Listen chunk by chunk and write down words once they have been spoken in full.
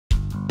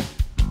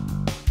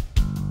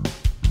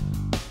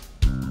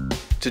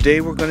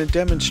Today we're going to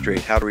demonstrate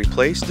how to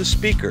replace the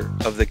speaker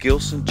of the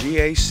Gilson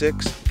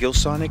GA-6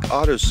 GilSonic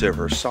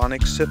AutoSiever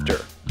sonic sifter,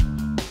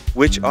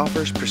 which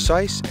offers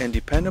precise and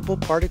dependable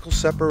particle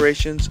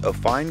separations of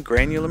fine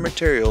granular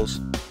materials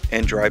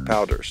and dry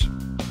powders.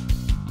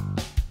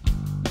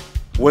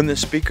 When the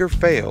speaker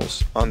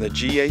fails on the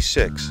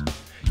GA-6,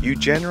 you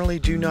generally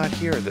do not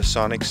hear the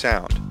sonic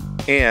sound,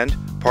 and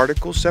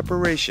particle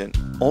separation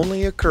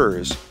only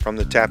occurs from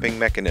the tapping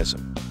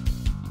mechanism.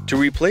 To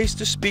replace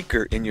the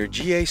speaker in your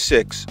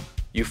GA-6,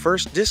 you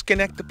first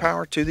disconnect the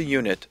power to the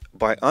unit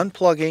by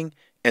unplugging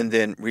and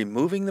then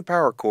removing the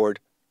power cord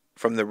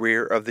from the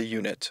rear of the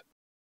unit.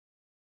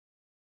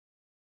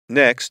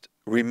 Next,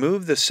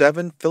 remove the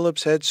 7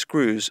 Phillips-head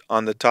screws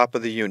on the top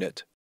of the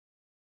unit.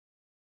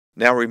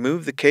 Now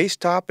remove the case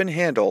top and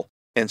handle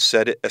and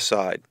set it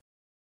aside.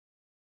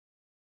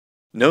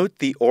 Note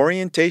the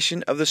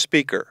orientation of the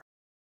speaker,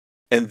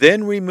 and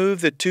then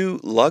remove the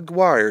 2 lugged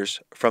wires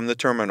from the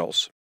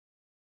terminals.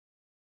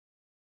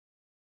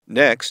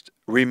 Next,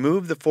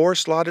 remove the 4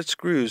 slotted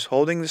screws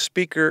holding the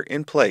speaker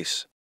in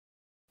place,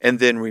 and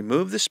then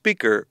remove the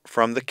speaker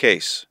from the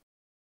case.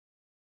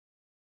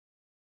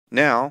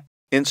 Now,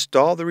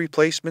 install the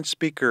replacement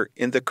speaker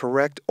in the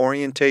correct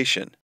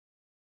orientation.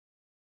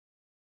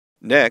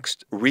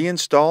 Next,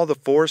 reinstall the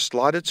 4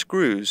 slotted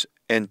screws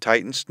and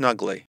tighten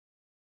snugly.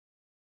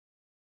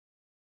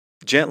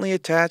 Gently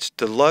attach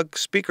the lugged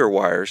speaker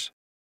wires,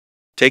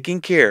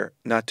 taking care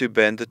not to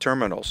bend the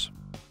terminals.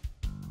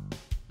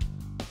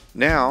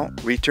 Now,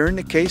 return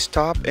the case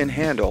top and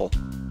handle,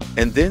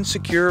 and then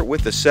secure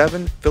with the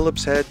 7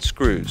 Phillips-head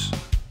screws.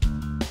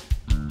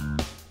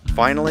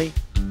 Finally,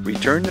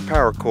 return the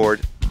power cord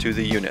to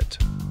the unit.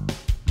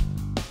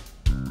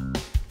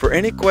 For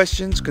any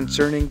questions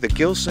concerning the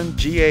Gilson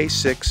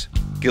GA-6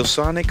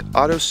 GilSonic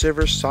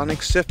AutoSiever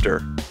sonic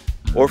sifter,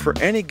 or for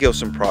any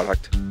Gilson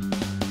product,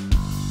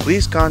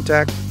 please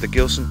contact the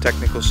Gilson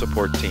Technical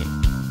Support Team.